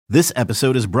This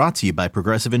episode is brought to you by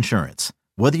Progressive Insurance.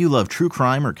 Whether you love true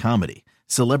crime or comedy,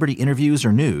 celebrity interviews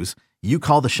or news, you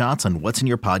call the shots on what's in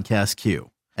your podcast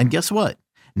queue. And guess what?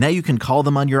 Now you can call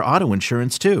them on your auto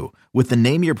insurance too with the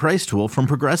Name Your Price tool from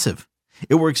Progressive.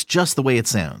 It works just the way it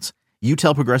sounds. You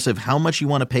tell Progressive how much you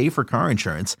want to pay for car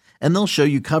insurance, and they'll show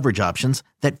you coverage options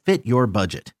that fit your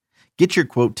budget. Get your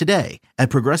quote today at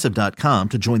Progressive.com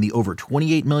to join the over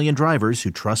 28 million drivers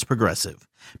who trust Progressive.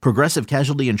 Progressive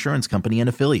Casualty Insurance Company and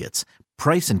Affiliates.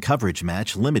 Price and coverage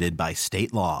match limited by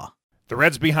state law. The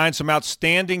Reds, behind some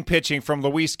outstanding pitching from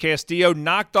Luis Castillo,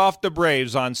 knocked off the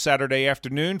Braves on Saturday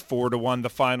afternoon, 4-1 the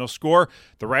final score.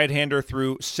 The right-hander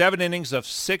threw 7 innings of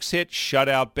 6-hit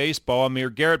shutout baseball. Amir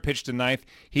Garrett pitched in ninth.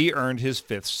 He earned his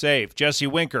 5th save. Jesse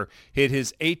Winker hit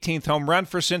his 18th home run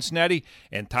for Cincinnati,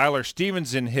 and Tyler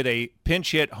Stevenson hit a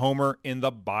pinch-hit homer in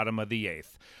the bottom of the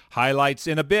 8th. Highlights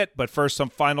in a bit, but first some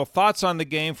final thoughts on the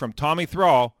game from Tommy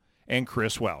Thrall and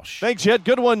Chris Welsh. Thanks, Jed.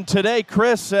 Good one today,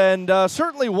 Chris, and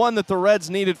certainly one that the Reds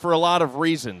needed for a lot of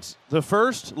reasons. The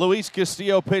first, Luis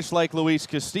Castillo pitched like Luis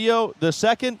Castillo. The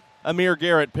second, Amir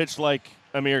Garrett pitched like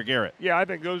Amir Garrett. Yeah, I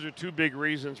think those are two big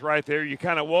reasons right there. You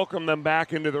kind of welcome them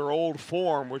back into their old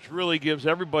form, which really gives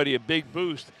everybody a big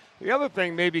boost. The other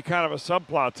thing, maybe kind of a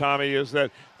subplot, Tommy, is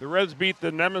that the Reds beat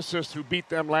the nemesis who beat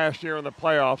them last year in the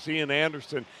playoffs, Ian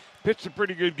Anderson. Pitched a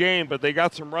pretty good game, but they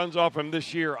got some runs off him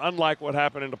this year, unlike what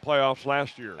happened in the playoffs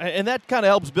last year. And that kind of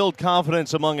helps build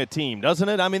confidence among a team, doesn't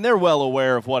it? I mean, they're well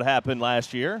aware of what happened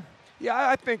last year. Yeah,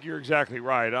 I think you're exactly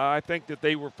right. I think that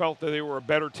they felt that they were a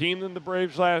better team than the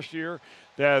Braves last year,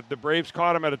 that the Braves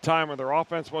caught them at a time when their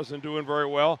offense wasn't doing very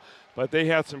well, but they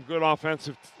had some good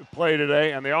offensive play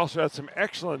today, and they also had some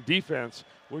excellent defense,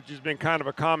 which has been kind of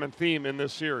a common theme in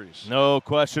this series. No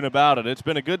question about it. It's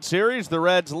been a good series. The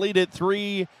Reds lead it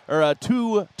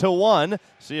 2-1.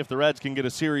 See if the Reds can get a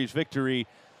series victory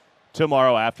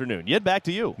tomorrow afternoon. Yet back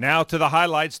to you. Now to the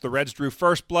highlights. The Reds drew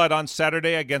first blood on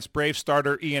Saturday against Brave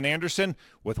starter Ian Anderson.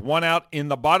 With 1 out in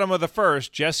the bottom of the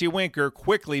first, Jesse Winker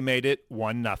quickly made it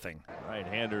 1-0.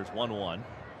 Right-handers 1-1.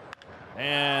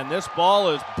 And this ball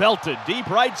is belted deep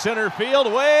right center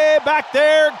field. Way back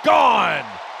there, gone!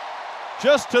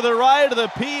 Just to the right of the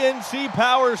PNC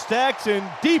Power Stacks in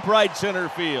deep right center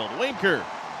field. Winker,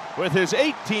 with his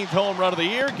 18th home run of the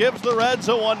year, gives the Reds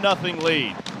a 1-0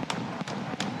 lead.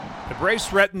 The Braves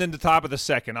threatened in the top of the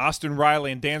second. Austin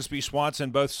Riley and Dansby Swanson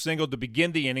both singled to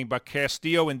begin the inning, but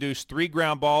Castillo induced 3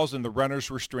 ground balls, and the runners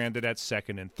were stranded at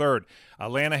second and third.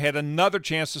 Atlanta had another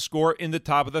chance to score in the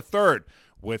top of the third.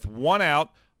 With 1 out,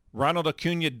 Ronald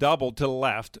Acuna doubled to the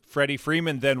left. Freddie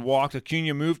Freeman then walked.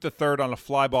 Acuna moved to third on a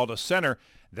fly ball to center.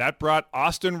 That brought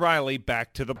Austin Riley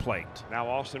back to the plate. Now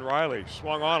Austin Riley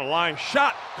swung on a line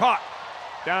shot, caught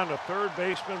down to third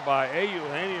baseman by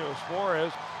Eugenio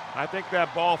Suarez. I think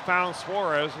that ball found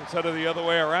Suarez instead of the other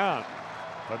way around.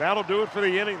 But that'll do it for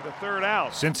the inning, the third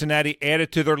out. Cincinnati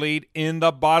added to their lead in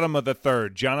the bottom of the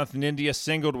third. Jonathan India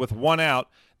singled with 1 out.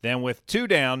 Then with 2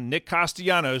 down, Nick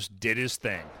Castellanos did his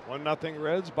thing. 1-0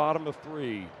 Reds, bottom of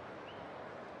 3.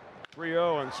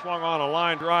 3-0 and swung on a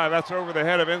line drive. That's over the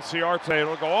head of Inciarte.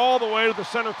 It'll go all the way to the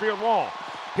center field wall.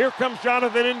 Here comes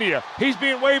Jonathan India. He's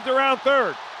being waved around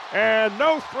third. And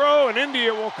no throw, and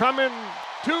India will come in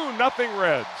 2-0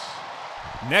 Reds.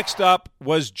 Next up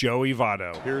was Joey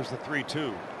Votto. Here's the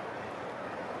 3-2.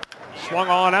 Swung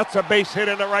on. That's a base hit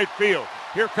into right field.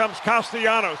 Here comes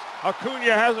Castellanos.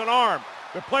 Acuna has an arm.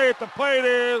 The play at the plate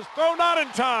is throw not in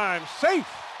time. Safe.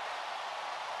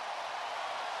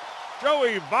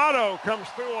 Joey Votto comes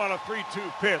through on a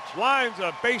 3-2 pitch. Lines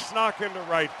a base knock into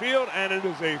right field, and it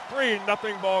is a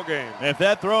 3-0 ball game. If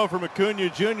that throw from Acuna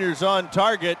Jr. is on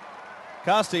target,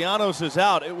 Castellanos is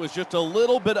out. It was just a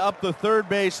little bit up the third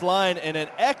base line, and an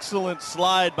excellent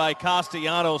slide by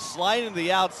Castellanos, sliding to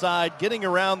the outside, getting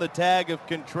around the tag of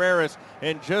Contreras,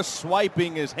 and just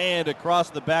swiping his hand across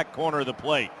the back corner of the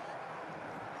plate.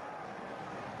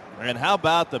 And how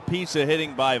about the piece of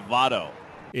hitting by Votto?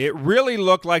 It really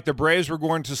looked like the Braves were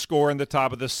going to score in the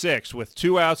top of the 6th. With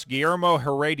 2 outs, Guillermo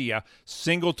Heredia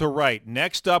singled to right.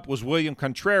 Next up was William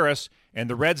Contreras, and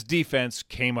the Reds' defense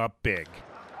came up big.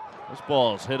 This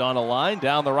ball's hit on a line,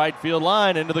 down the right field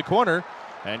line, into the corner.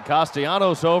 And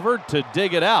Castellanos over to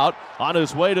dig it out. On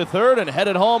his way to third and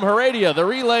headed home, Heredia. The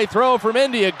relay throw from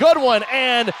India. Good one,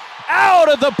 and out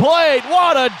of the plate.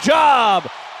 What a job!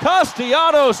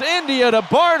 Castellanos, India to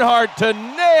Barnhart to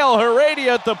nail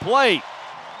Heredia at the plate.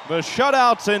 The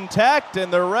shutout's intact,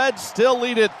 and the Reds still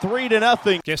lead it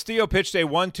 3-0. Castillo pitched a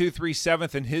 1-2-3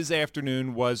 7th, and his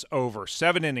afternoon was over.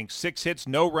 7 innings, 6 hits,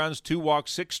 no runs, 2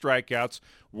 walks, 6 strikeouts,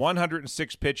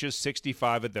 106 pitches,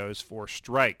 65 of those for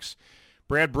strikes.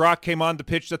 Brad Brock came on to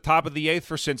pitch the top of the 8th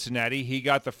for Cincinnati. He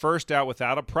got the first out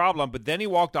without a problem, but then he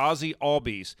walked Ozzie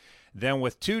Albies. Then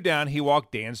with 2 down, he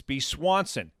walked Dansby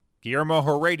Swanson. Guillermo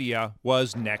Heredia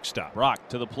was next up. Brock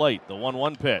to the plate, the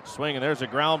 1-1 pitch. Swing, and there's a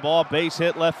ground ball, base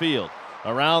hit left field.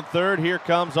 Around third, here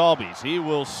comes Albies. He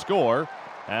will score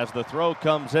as the throw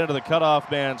comes into the cutoff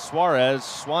man Suarez.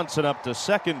 Swanson up to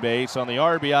second base on the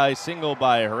RBI single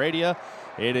by Heredia.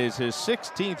 It is his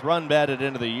 16th run batted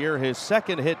into the year, his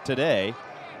second hit today,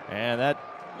 and that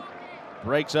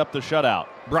breaks up the shutout.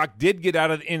 Brock did get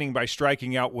out of the inning by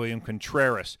striking out William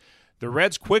Contreras. The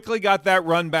Reds quickly got that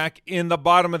run back in the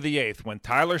bottom of the 8th when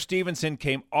Tyler Stevenson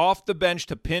came off the bench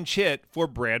to pinch hit for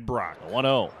Brad Brock.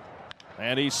 1-0.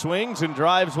 And he swings and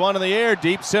drives one in the air,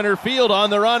 deep center field on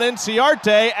the run.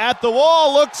 Inciarte at the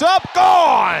wall, looks up,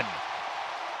 gone!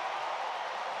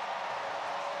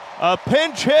 A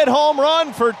pinch hit home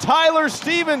run for Tyler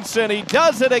Stevenson. He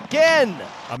does it again.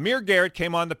 Amir Garrett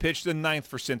came on the pitch the 9th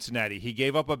for Cincinnati. He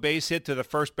gave up a base hit to the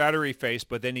first batter he faced,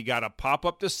 but then he got a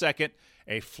pop-up to second,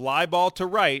 a fly ball to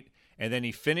right, and then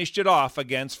he finished it off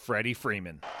against Freddie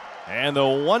Freeman. And the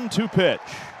 1-2 pitch.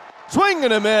 Swing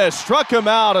and a miss. Struck him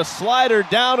out. A slider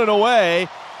down and away.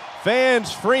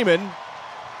 Fans Freeman.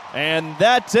 And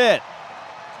that's it.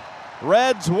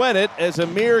 Reds win it as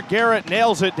Amir Garrett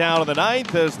nails it down in the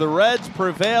 9th as the Reds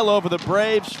prevail over the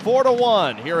Braves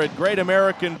 4-1 here at Great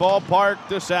American Ballpark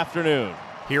this afternoon.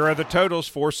 Here are the totals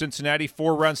for Cincinnati: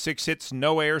 4 runs, 6 hits,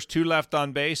 no errors, 2 left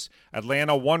on base.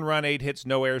 Atlanta: 1 run, 8 hits,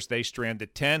 no errors. They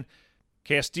stranded 10.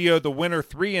 Castillo, the winner,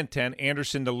 3-10.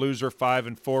 Anderson, the loser,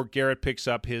 5-4. Garrett picks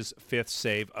up his 5th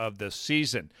save of the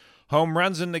season. Home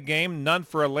runs in the game, none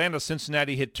for Atlanta.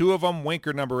 Cincinnati hit 2 of them.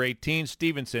 Winker, number 18.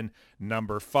 Stevenson,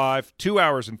 number 5. 2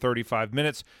 hours and 35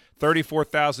 minutes.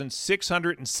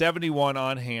 34,671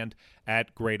 on hand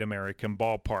at Great American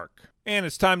Ballpark. And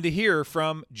it's time to hear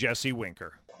from Jesse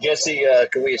Winker. Jesse,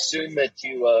 can we assume that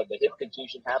the hip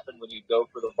contusion happened when you go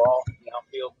for the ball in the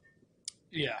outfield?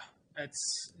 Yeah,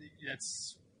 that's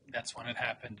when it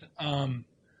happened.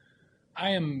 I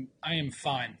am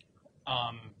fine.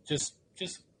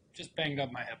 Just banged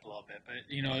up my hip a little bit, but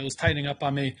it was tightening up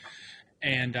on me,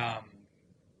 and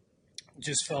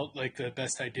just felt like the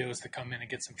best idea was to come in and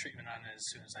get some treatment on it as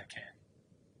soon as I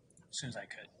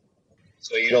could.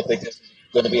 So you don't think this is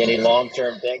going to be any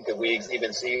long-term thing? Could we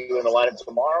even see you in the lineup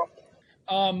tomorrow?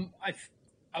 I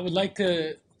would like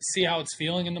to see how it's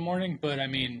feeling in the morning, but I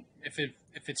mean, if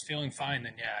it's feeling fine,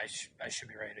 then yeah, I should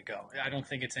be ready to go. I don't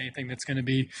think it's anything that's going to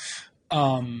be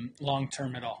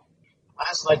long-term at all.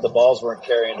 Last night the balls weren't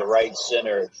carrying to right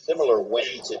center. Similar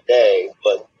wind today,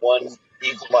 but one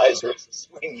equalizer is the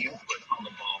swing you put on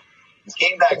the ball. You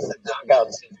came back to the dugout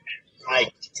and said,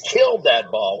 I killed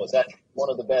that ball. Was that one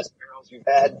of the best barrels you've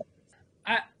had?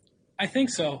 I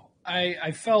think so.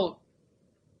 I felt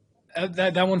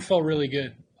that one felt really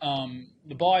good.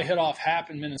 The ball I hit off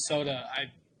Happ in Minnesota,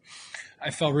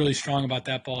 I felt really strong about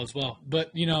that ball as well.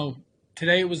 But,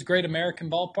 today it was Great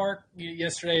American Ballpark.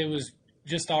 Yesterday it was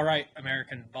just all right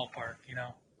American Ballpark,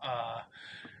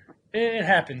 It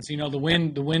happens. The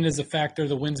wind is a factor.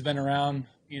 The wind's been around,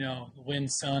 the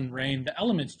wind, sun, rain. The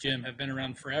elements, Jim, have been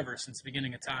around forever since the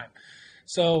beginning of time.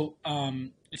 So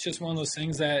it's just one of those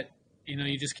things that,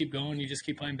 you just keep going, you just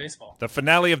keep playing baseball. The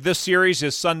finale of this series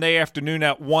is Sunday afternoon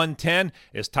at 1:10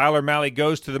 as Tyler Mahle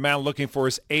goes to the mound looking for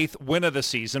his 8th win of the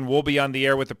season. We'll be on the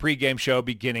air with the pregame show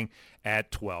beginning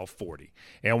at 12:40.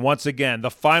 And once again,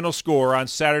 the final score on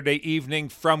Saturday evening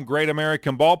from Great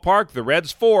American Ballpark, the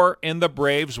Reds 4 and the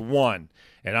Braves 1.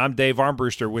 And I'm Dave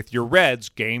Armbruster with your Reds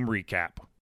game recap.